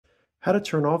How to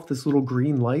turn off this little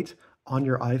green light on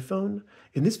your iPhone.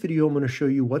 In this video, I'm going to show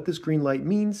you what this green light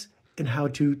means and how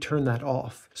to turn that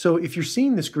off. So if you're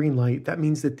seeing this green light, that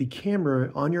means that the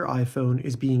camera on your iPhone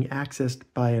is being accessed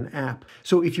by an app.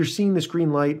 So if you're seeing this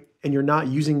green light and you're not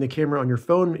using the camera on your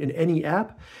phone in any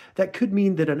app, that could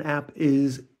mean that an app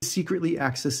is secretly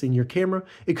accessing your camera.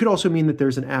 It could also mean that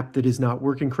there's an app that is not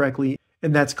working correctly,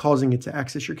 and that's causing it to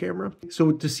access your camera.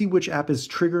 So to see which app is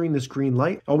triggering this green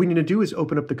light, all we need to do is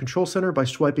open up the control center by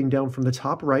swiping down from the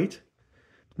top right.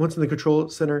 Once in the control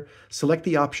center, select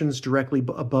the options directly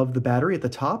above the battery at the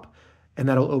top, and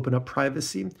that'll open up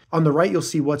privacy. On the right, you'll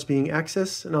see what's being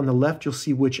accessed, and on the left, you'll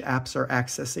see which apps are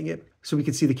accessing it. So we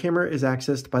can see the camera is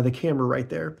accessed by the camera right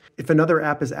there. If another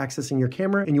app is accessing your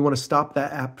camera and you want to stop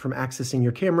that app from accessing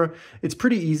your camera, it's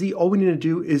pretty easy. All we need to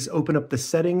do is open up the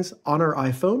settings on our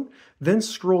iPhone, then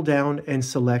scroll down and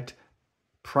select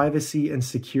privacy and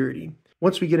security.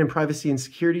 Once we get in privacy and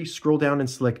security, scroll down and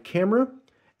select camera,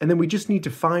 and then we just need to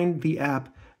find the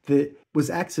app that was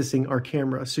accessing our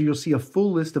camera. So you'll see a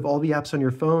full list of all the apps on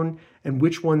your phone and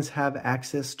which ones have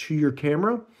access to your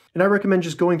camera. And I recommend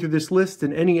just going through this list,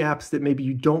 and any apps that maybe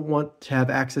you don't want to have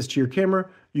access to your camera,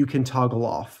 you can toggle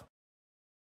off.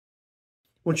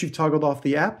 Once you've toggled off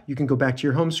the app, you can go back to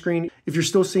your home screen. If you're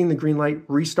still seeing the green light,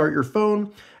 restart your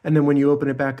phone, and then when you open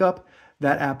it back up,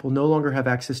 that app will no longer have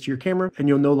access to your camera and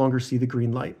you'll no longer see the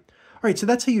green light. All right, so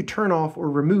that's how you turn off or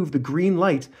remove the green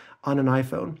light on an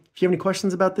iPhone. If you have any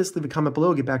questions about this, leave a comment below.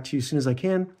 I'll get back to you as soon as I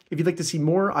can. If you'd like to see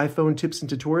more iPhone tips and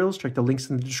tutorials, check the links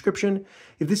in the description.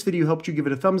 If this video helped you, give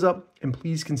it a thumbs up, and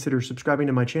please consider subscribing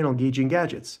to my channel, Engaging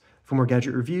Gadgets, for more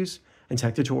gadget reviews and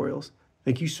tech tutorials.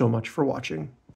 Thank you so much for watching.